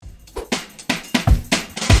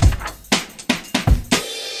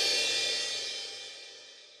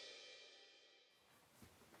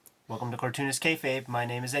Welcome to Cartoonist Kayfabe. My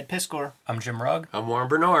name is Ed Piskor, I'm Jim Rugg. I'm Warren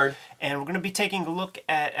Bernard. and we're going to be taking a look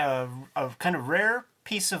at a kind of rare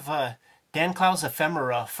piece of Dan Clowes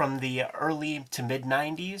ephemera from the early to mid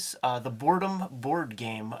 90s, the Boredom board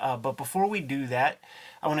game. But before we do that,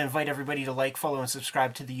 I want to invite everybody to like, follow, and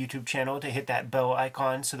subscribe to the YouTube channel, to hit that bell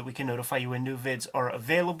icon so that we can notify you when new vids are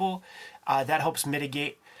available. That helps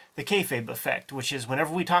mitigate the kayfabe effect, which is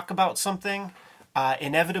whenever we talk about something,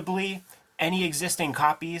 inevitably, any existing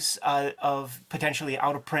copies of potentially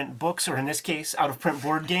out-of-print books, or in this case, out-of-print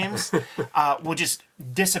board games, will just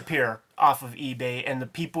disappear off of eBay, and the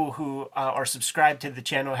people who are subscribed to the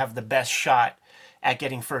channel have the best shot at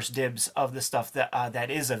getting first dibs of the stuff that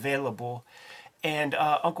is available. And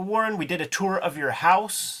Uncle Warren, we did a tour of your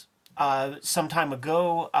house some time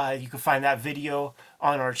ago. You can find that video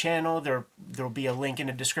on our channel. There'll be a link in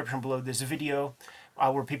the description below this video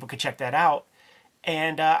where people can check that out.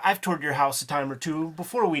 And I've toured your house a time or two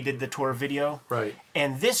before we did the tour video. Right.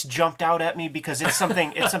 And this jumped out at me because it's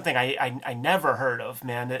something I never heard of,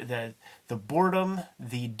 man. The boredom,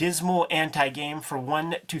 the dismal anti-game for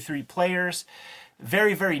 1 to 3 players.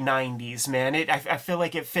 Very, very 90s, man. I feel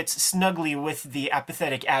like it fits snugly with the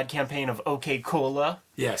apathetic ad campaign of OK Cola.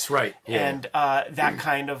 Yes, right. Yeah. And that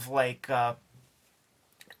kind of like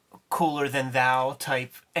cooler than thou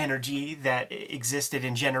type energy that existed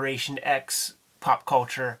in Generation X pop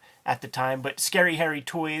culture at the time. But Scary Harry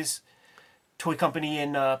Toys, toy company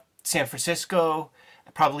in San Francisco,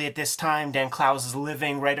 probably at this time Dan Clowes is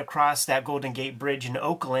living right across that Golden Gate Bridge in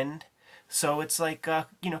Oakland. So it's like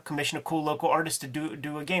commission a cool local artist to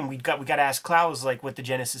do a game. We got to ask Clowes like what the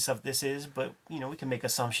genesis of this is, but we can make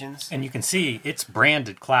assumptions. And you can see it's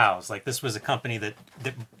branded Clowes. Like this was a company that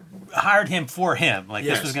hired him for him. Like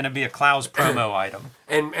Yes. this was going to be a Clowes promo item.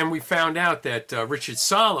 And we found out that Richard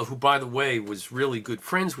Sala, who by the way was really good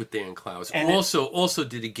friends with Dan Clowes, And also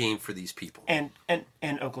did a game for these people. And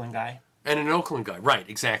Oakland guy. And an Oakland guy, right?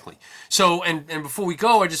 Exactly. So and before we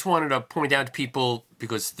go, I just wanted to point out to people,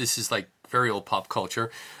 because this is like very old pop culture,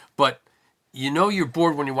 but you're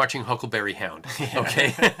bored when you're watching Huckleberry Hound,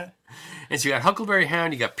 okay? And so you got Huckleberry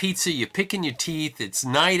Hound, you got pizza, you're picking your teeth, it's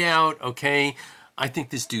night out, okay? I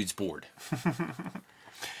think this dude's bored.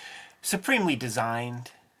 Supremely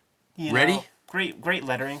designed. Ready? Great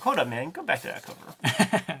lettering. Hold up, man. Go back to that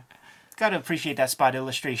cover. Gotta appreciate that spot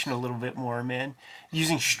illustration a little bit more, man.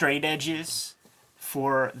 Using straight edges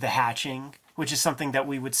for the hatching, which is something that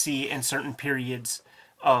we would see in certain periods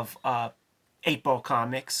of 8-ball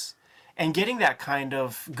comics. And getting that kind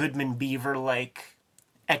of Goodman Beaver-like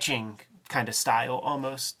etching kind of style,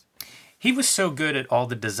 almost. He was so good at all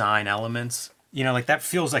the design elements. Like that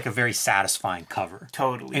feels like a very satisfying cover.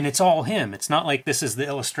 Totally. And it's all him. It's not like this is the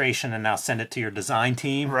illustration and now send it to your design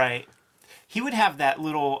team. Right. He would have that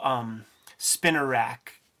little spinner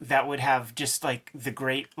rack that would have just like the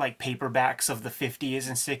great like paperbacks of the 50s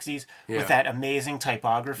and 60s with that amazing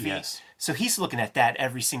typography. Yes. So he's looking at that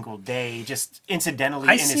every single day, just incidentally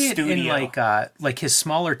I in see his it studio. in like his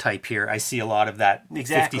smaller type here. I see a lot of that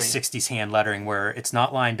Exactly. 50s, 60s hand lettering where it's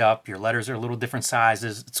not lined up. Your letters are a little different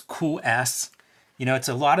sizes. It's cool S. It's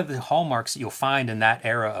a lot of the hallmarks that you'll find in that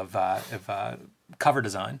era of cover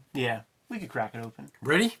design. Yeah, we could crack it open.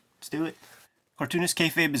 Ready? Let's do it. Cartoonist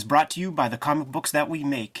Kayfabe is brought to you by the comic books that we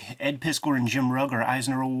make. Ed Piskor and Jim Rugg are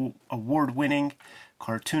Eisner Award-winning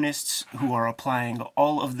cartoonists who are applying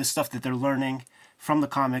all of the stuff that they're learning from the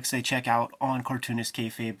comics they check out on Cartoonist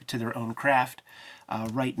Kayfabe to their own craft.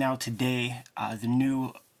 Right now, today, the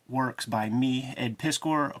new works by me, Ed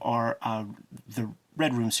Piskor, are the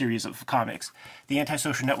Red Room series of comics. The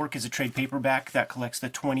Antisocial Network is a trade paperback that collects the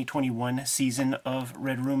 2021 season of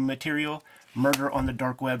Red Room material. Murder on the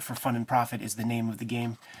Dark Web for Fun and Profit is the name of the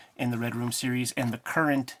game in the Red Room series, and the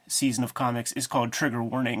current season of comics is called Trigger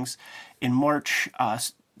Warnings. In March,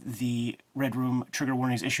 the Red Room Trigger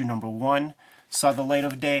Warnings issue number 1 saw the light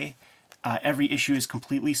of day. Every issue is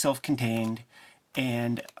completely self-contained,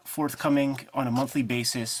 and forthcoming on a monthly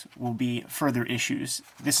basis will be further issues.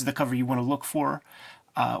 This is the cover you want to look for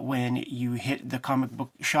when you hit the comic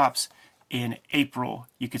book shops in April.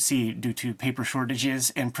 You could see, due to paper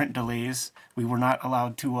shortages and print delays, we were not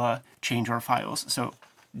allowed to change our files. So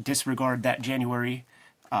disregard that January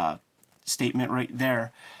statement right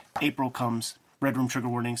there. April comes, Red Room Trigger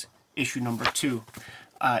Warnings, issue number 2.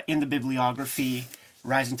 In the bibliography,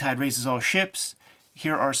 Rising Tide Raises All Ships.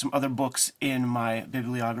 Here are some other books in my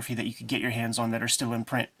bibliography that you could get your hands on that are still in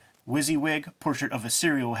print. WYSIWYG, Portrait of a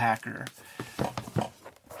Serial Hacker.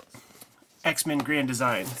 X-Men Grand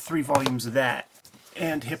Design, 3 volumes of that.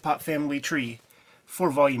 And Hip Hop Family Tree, 4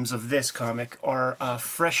 volumes of this comic are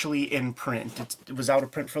freshly in print. It was out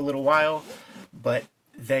of print for a little while, but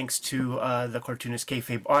thanks to the Cartoonist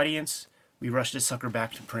Kayfabe audience, we rushed this sucker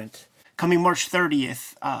back to print. Coming March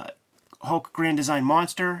 30th, Hulk Grand Design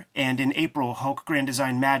Monster, and in April, Hulk Grand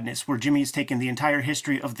Design Madness, where Jimmy has taken the entire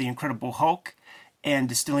history of the Incredible Hulk and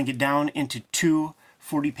distilling it down into two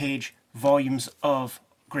 40-page volumes of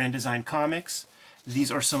Grand Design comics.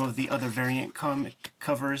 These are some of the other variant comic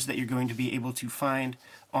covers that you're going to be able to find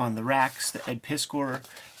on the racks. The Ed Piskor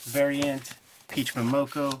variant, Peach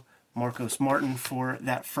Momoko, Marcos Martin for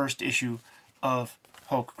that first issue of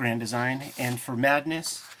Hulk Grand Design. And for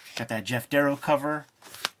Madness, got that Jeff Darrow cover,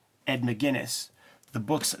 Ed McGuinness. The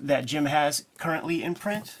books that Jim has currently in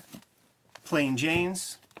print, Plain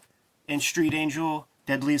Janes and Street Angel,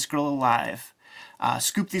 Deadliest Girl Alive.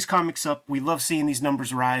 Scoop these comics up. We love seeing these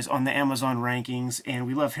numbers rise on the Amazon rankings, and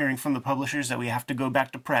we love hearing from the publishers that we have to go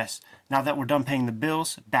back to press. Now that we're done paying the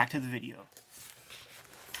bills, back to the video.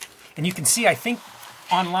 And you can see, I think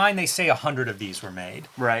online they say 100 of these were made.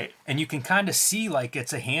 Right. And you can kind of see like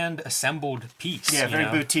it's a hand-assembled piece. Yeah, very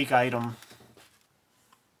boutique item.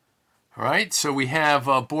 All right, so we have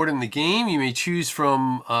board in the game. You may choose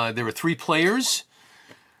from, there are 3 players.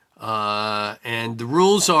 And the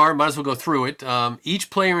rules are, might as well go through it. Each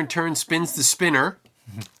player in turn spins the spinner,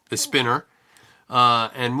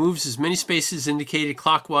 and moves as many spaces indicated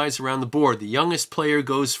clockwise around the board. The youngest player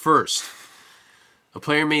goes first. A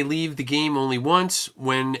player may leave the game only once.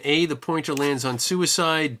 When A, the pointer lands on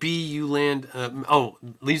suicide, B, you land,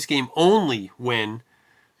 leaves the game only when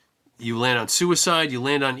you land on suicide. You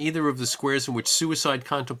land on either of the squares in which suicide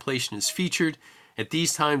contemplation is featured. At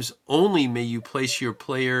these times only may you place your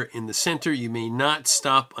player in the center. You may not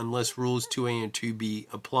stop unless rules 2A and 2B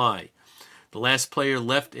apply. The last player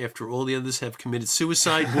left after all the others have committed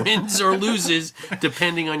suicide wins or loses,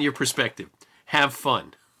 depending on your perspective. Have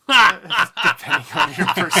fun. Depending on your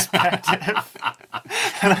perspective.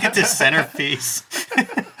 Look at this centerpiece.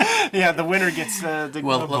 Yeah, the winner gets the...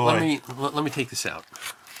 Well, let me take this out.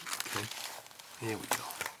 Okay, there we go.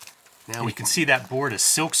 Now you can see that board is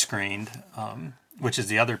silk screened, which is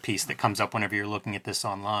the other piece that comes up whenever you're looking at this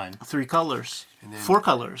online. 3 colors. And then, 4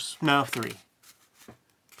 colors. No, 3.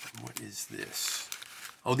 What is this?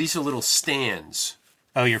 Oh, these are little stands.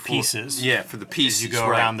 Oh, your pieces. Yeah, for the pieces. As you go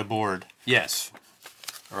around the board. Yes.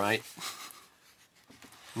 All right.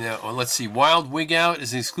 Now, let's see. Wild Wig Out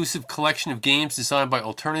is an exclusive collection of games designed by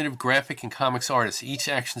alternative graphic and comics artists. Each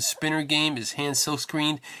action spinner game is hand silk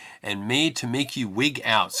screened and made to make you wig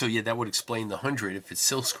out. So, yeah, that would explain the 100 if it's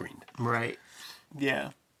silk screened. Right.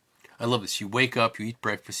 Yeah. I love this. You wake up, you eat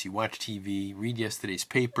breakfast, you watch TV, read yesterday's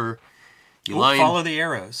paper. You follow the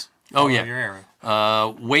arrows. Follow your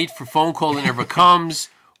arrow. Wait for phone call that never comes.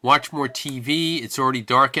 Watch more TV. It's already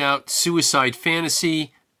dark out. Suicide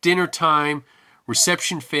fantasy. Dinner time.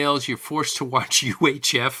 Reception fails. You're forced to watch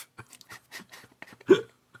UHF.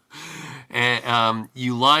 And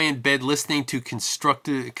you lie in bed listening to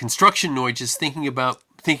construction noises,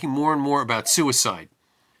 thinking more and more about suicide.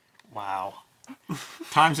 Wow.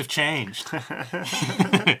 Times have changed.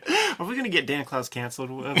 Are we going to get Dan Klaus canceled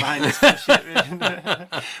behind this bullshit?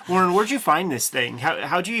 Warren, where'd you find this thing?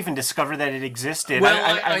 How'd you even discover that it existed?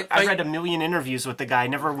 Well, I read a million interviews with the guy.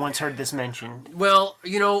 Never once heard this mentioned. Well,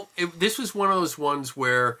 this was one of those ones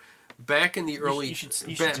where back in the early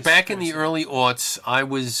early aughts, I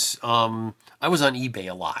was on eBay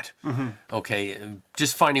a lot. Mm-hmm. Okay,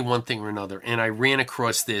 just finding one thing or another, and I ran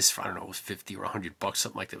across this. I don't know, it was $50 or $100,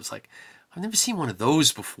 something like that. It was like, I've never seen one of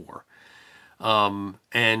those before,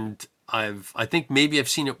 and I think maybe I've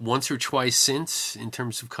seen it once or twice since in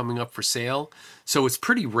terms of coming up for sale. So it's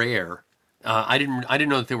pretty rare. I didn't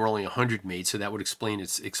know that there were only 100 made, so that would explain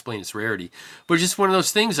its rarity. But it's just one of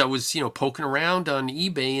those things. I was poking around on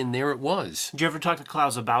eBay, and there it was. Did you ever talk to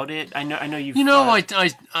Klaus about it? I know you've.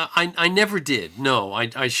 I never did. No,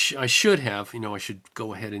 I should have. I should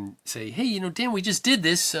go ahead and say, hey, Dan, we just did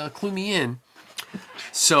this. Clue me in.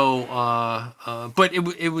 So, but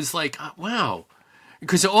it was like, wow.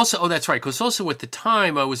 Because also, that's right. Because also at the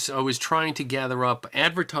time, I was trying to gather up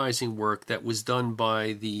advertising work that was done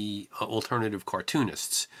by the alternative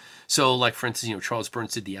cartoonists. So, like for instance, Charles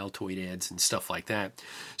Burns did the Altoid ads and stuff like that.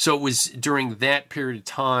 So it was during that period of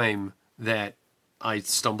time that I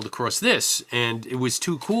stumbled across this, and it was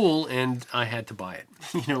too cool, and I had to buy it.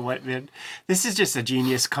 You know what, man? This is just a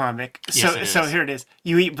genius comic. Yes, so here it is.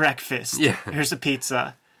 You eat breakfast. Yeah. Here's a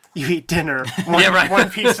pizza. You eat dinner. One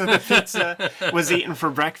piece of the pizza was eaten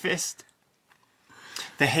for breakfast.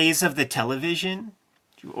 The Haze of the Television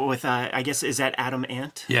with, I guess, is that Adam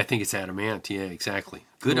Ant? Yeah, I think it's Adam Ant. Yeah, exactly.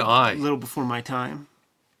 Good eye. A little before my time.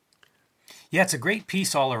 Yeah, it's a great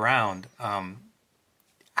piece all around.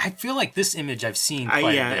 I feel like this image I've seen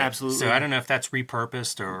quite yeah, a bit. absolutely. So I don't know if that's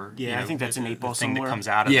repurposed or Yeah, I think that's an 8-ball the thing somewhere. that comes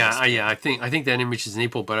out of Yeah, this. I think that image is an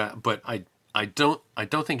April, but I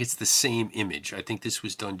don't think it's the same image. I think this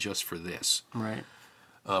was done just for this. Right.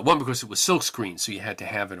 One, because it was silk screen, so you had to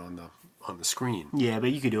have it on the screen. Yeah,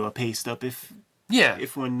 but you could do a paste up if Yeah,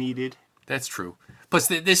 one needed. that's true. Plus,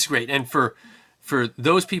 this is great, and for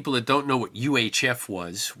those people that don't know what UHF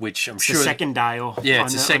was, which I'm It's sure the second dial. Yeah, on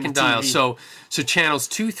it's a the second TV. dial. So channels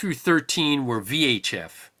 2 through 13 were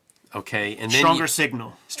VHF, okay, and then Stronger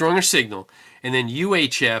signal. stronger signal, and then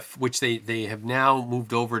UHF, which they have now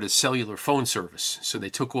moved over to cellular phone service. So they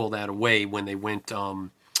took all that away when they went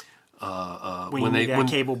When you need that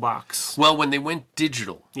cable box. when they went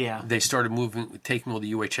digital. Yeah. They started taking all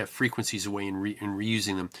the UHF frequencies away and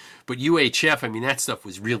reusing them. But UHF, I mean, that stuff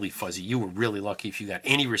was really fuzzy. You were really lucky if you got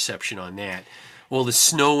any reception on that. All the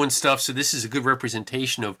snow and stuff. So this is a good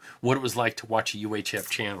representation of what it was like to watch a UHF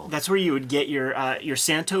channel. That's where you would get your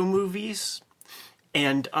Santo movies,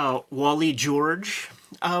 and Wally George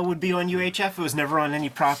would be on UHF. It was never on any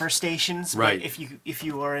proper stations. Right. But if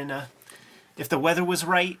you are if the weather was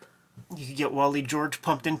right, you could get Wally George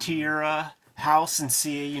pumped into your house and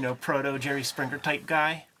see a proto Jerry Springer type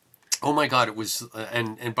guy. Oh my God! It was,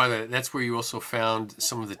 and by the way, that's where you also found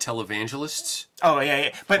some of the televangelists. Oh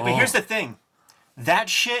yeah. But here's the thing, that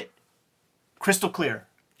shit, crystal clear.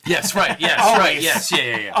 Yes, right. Yes, Always. right. Yes,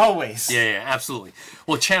 yeah. Always. Yeah, absolutely.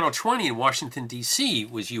 Well, Channel 20 in Washington, D.C.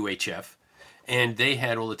 was UHF, and they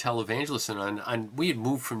had all the televangelists. And we had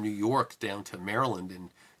moved from New York down to Maryland and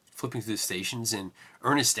flipping through the stations, and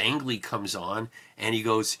Ernest Angley comes on, and he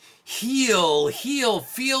goes, heal,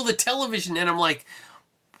 feel the television. And I'm like,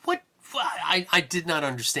 what? I did not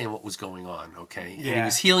understand what was going on, okay? And he Yeah.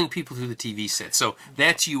 was healing people through the TV set. So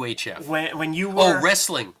that's UHF. When you were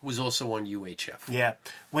Wrestling was also on UHF. Yeah,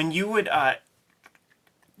 when you would,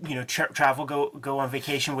 travel, go on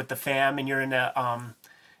vacation with the fam, and you're in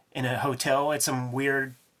a hotel at some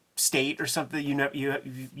weird state or something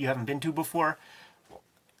you haven't been to before.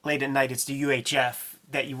 Late at night, it's the UHF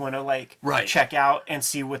that you want to Right. check out and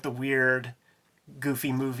see what the weird,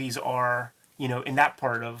 goofy movies are. In that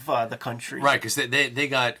part of the country. Right, because they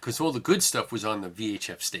got, because all the good stuff was on the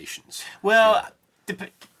VHF stations. Well,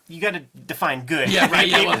 you got to define good. Yeah, right,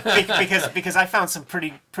 yeah, because I found some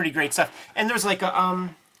pretty great stuff, and there's like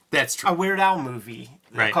That's true. a Weird Al movie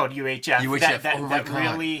Right. called UHF. UHF. That, Oh my that God.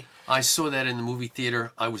 really. I saw that in the movie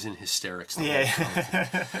theater. I was in hysterics. the whole Yeah.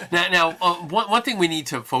 time. Now, one thing we need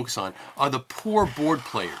to focus on are the poor board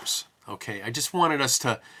players. Okay, I just wanted us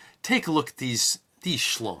to take a look at these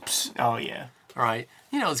schlumps. Oh yeah. All right,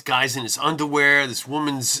 this guy's in his underwear. This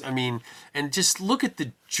woman's. And just look at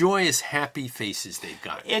the joyous, happy faces they've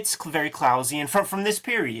got. It's very Clowsy, and from this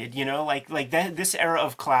period, like that this era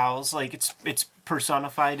of Clows, like it's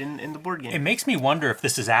personified in the board game. It makes me wonder if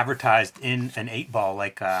this is advertised in an 8-ball,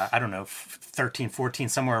 like, I don't know, 13, 14,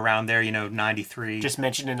 somewhere around there, 93. Just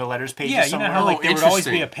mentioned in the letters page. Yeah, somewhere. how like there would always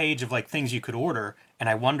be interesting. a page of like things you could order, and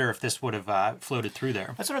I wonder if this would have floated through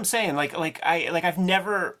there. That's what I'm saying. I've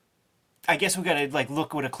never. I guess we gotta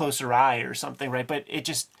look with a closer eye or something, right? But it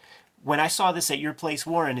just when I saw this at your place,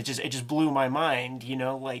 Warren, it just blew my mind.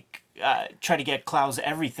 Try to get Clows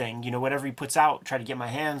everything. Whatever he puts out, try to get my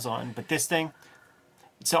hands on. But this thing,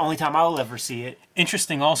 it's the only time I'll ever see it.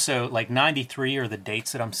 Interesting also, like 93 are the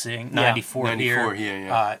dates that I'm seeing, 94 94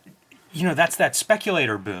 here. yeah. That's that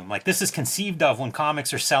speculator boom. Like this is conceived of when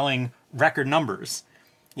comics are selling record numbers.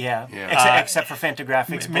 Yeah. Yeah. Except for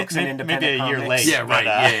Fantagraphics books and independent maybe a year comics. late. Yeah, right. But,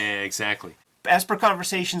 Yeah, exactly. As per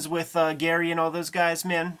conversations with Gary and all those guys,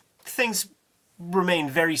 man, things remain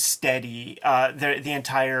very steady the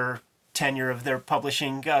entire tenure of their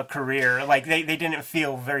publishing career. Like they didn't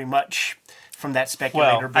feel very much from that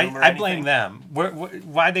speculator Well, boom or I blame anything. them.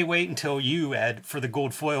 Why they wait until you, Ed, for the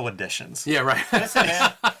gold foil editions? Yeah, right. Listen,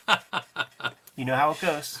 man. You know how it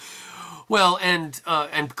goes. Well, and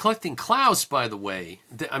collecting Klaus, by the way,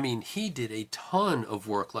 he did a ton of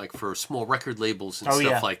work, like for small record labels and Oh,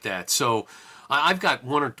 stuff yeah. like that. So I've got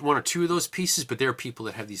one or two of those pieces, but there are people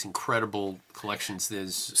that have these incredible collections.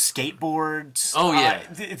 There's Skateboards. Oh, yeah.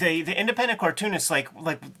 The independent cartoonists,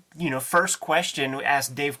 first question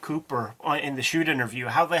asked Dave Cooper in the shoot interview,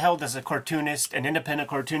 how the hell does an independent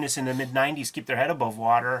cartoonist in the mid-90s keep their head above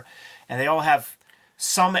water? And they all have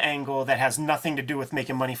some angle that has nothing to do with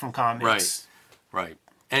making money from comics. right.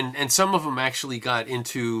 And some of them actually got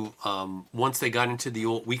into, once they got into the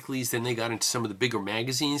alt weeklies, then they got into some of the bigger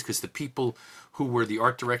magazines, because the people who were the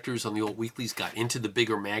art directors on the alt weeklies got into the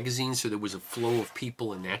bigger magazines, so there was a flow of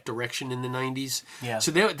people in that direction in the 90s. Yeah. So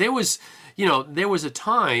there was, there was a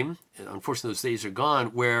time, and unfortunately those days are gone,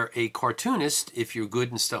 where a cartoonist, if you're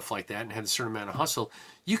good and stuff like that and had a certain amount of hustle,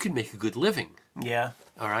 you could make a good living. Yeah.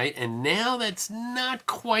 All right, and now that's not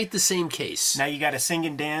quite the same case. Now you got to sing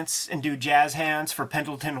and dance and do jazz hands for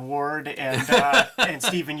Pendleton Ward and and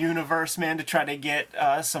Steven Universe, man, to try to get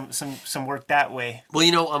some work that way.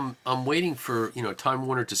 Well, I'm waiting for Time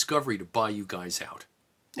Warner Discovery to buy you guys out.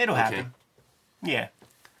 It'll happen. Yeah.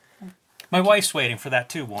 My wife's waiting for that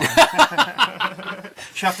too, Warren.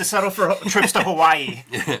 She'll have to settle for trips to Hawaii.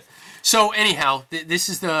 So anyhow, this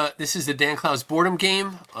is the Dan Clowes boredom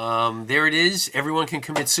game. There it is. Everyone can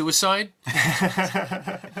commit suicide.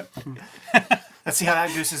 Let's see how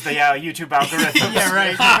that gooses the YouTube algorithm. Yeah,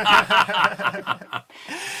 right.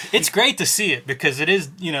 It's great to see it because it is,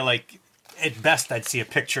 like, at best I'd see a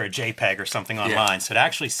picture, a JPEG or something online. So to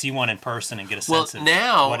actually see one in person and get a sense of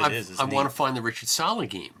what it is I neat. want to find the Richard Sala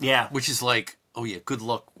game. Yeah. Which is like, oh yeah, good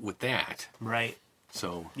luck with that. Right.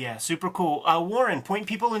 So yeah, super cool. Warren, point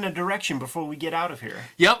people in a direction before we get out of here.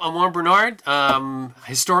 Yep, I'm Warren Bernard,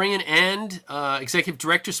 historian and executive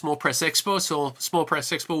director, Small Press Expo. So Small Press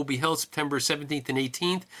Expo will be held September 17th and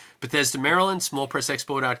 18th, Bethesda, Maryland,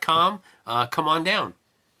 smallpressexpo.com. Come on down.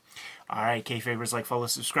 All right, kayfabers, like, follow,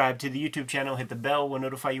 subscribe to the YouTube channel, hit the bell. We'll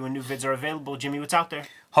notify you when new vids are available. Jimmy, what's out there?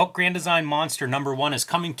 Hulk Grand Design Monster #1 is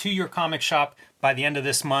coming to your comic shop by the end of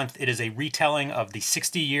this month. It is a retelling of the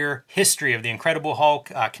 60-year history of the Incredible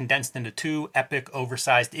Hulk, condensed into 2 epic,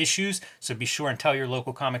 oversized issues. So be sure and tell your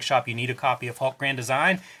local comic shop you need a copy of Hulk Grand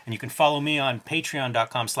Design. And you can follow me on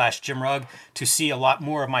patreon.com/JimRugg to see a lot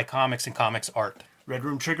more of my comics and comics art. Red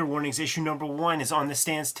Room Trigger Warnings issue #1 is on the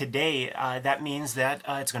stands today. That means that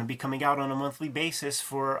it's going to be coming out on a monthly basis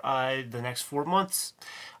for the next 4 months.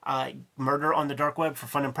 Murder on the Dark Web for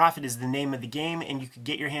Fun and Profit is the name of the game, and you can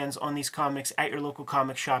get your hands on these comics at your local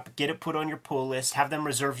comic shop, get it put on your pull list, have them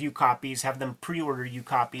reserve you copies, have them pre-order you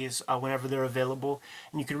copies whenever they're available,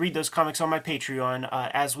 and you can read those comics on my Patreon.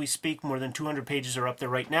 As we speak, more than 200 pages are up there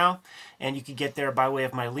right now, and you can get there by way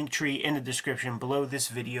of my link tree in the description below this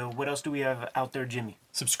video. What else do we have out there, Jimmy?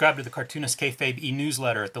 Subscribe to the Cartoonist Kayfabe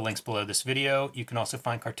e-newsletter at the links below this video. You can also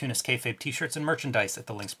find Cartoonist Kayfabe t-shirts and merchandise at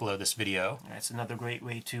the links below this video. That's another great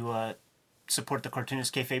way to support the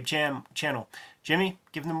Cartoonist Kayfabe channel. Jimmy,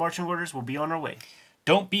 give them the marching orders. We'll be on our way.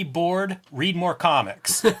 Don't be bored. Read more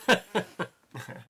comics.